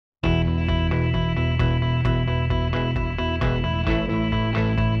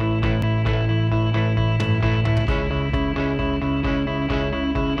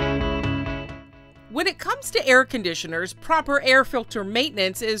When it comes to air conditioners, proper air filter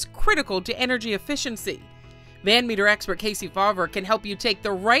maintenance is critical to energy efficiency. Van Meter expert Casey Fauver can help you take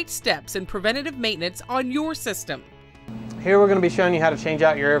the right steps in preventative maintenance on your system. Here we're going to be showing you how to change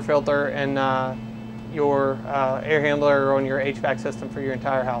out your air filter and your air handler on your HVAC system for your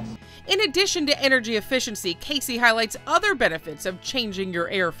entire house. In addition to energy efficiency, Casey highlights other benefits of changing your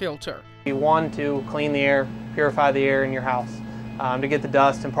air filter. One, to clean the air, purify the air in your house, to get the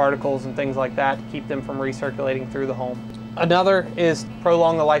dust and particles and things like that, to keep them from recirculating through the home. Another is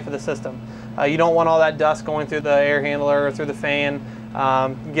prolong the life of the system. You don't want all that dust going through the air handler or through the fan,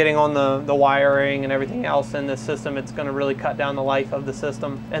 getting on the wiring and everything else in this system. It's going to really cut down the life of the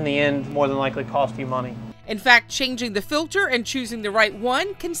system. In the end, more than likely cost you money. In fact, changing the filter and choosing the right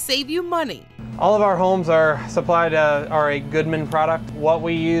one can save you money. All of our homes are supplied are a Goodman product. What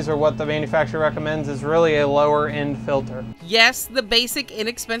we use, or what the manufacturer recommends, is really a lower end filter. Yes, the basic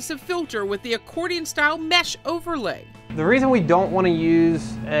inexpensive filter with the accordion style mesh overlay. The reason we don't want to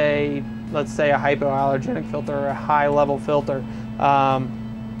use let's say a hypoallergenic filter or a high level filter,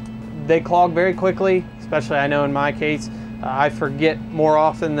 they clog very quickly, especially I know in my case. I forget more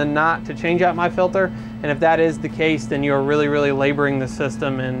often than not to change out my filter, and if that is the case, then you're really laboring the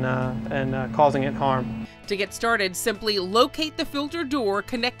system and causing it harm. To get started, simply locate the filter door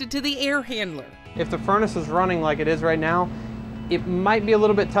connected to the air handler. If the furnace is running like it is right now, it might be a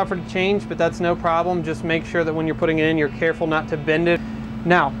little bit tougher to change, but that's no problem. Just make sure that when you're putting it in, you're careful not to bend it.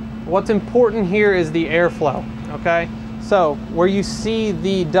 Now, what's important here is the airflow, okay? So, where you see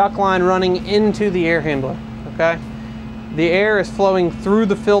the duct line running into the air handler, okay? The air is flowing through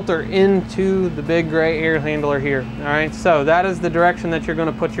the filter into the big gray air handler here, all right? So that is the direction that you're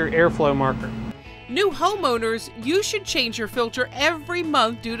going to put your airflow marker. New homeowners, you should change your filter every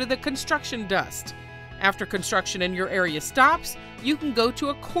month due to the construction dust. After construction in your area stops, you can go to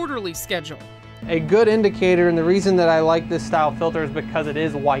a quarterly schedule. A good indicator, and the reason that I like this style filter is because it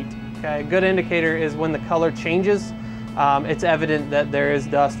is white, okay? A good indicator is when the color changes, it's evident that there is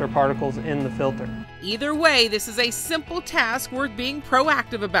dust or particles in the filter. Either way, this is a simple task worth being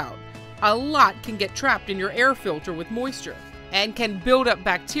proactive about. A lot can get trapped in your air filter with moisture and can build up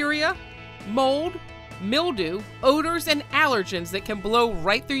bacteria, mold, mildew, odors, and allergens that can blow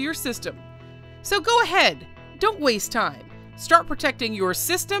right through your system. So go ahead, don't waste time. Start protecting your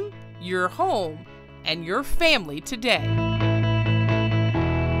system, your home, and your family today.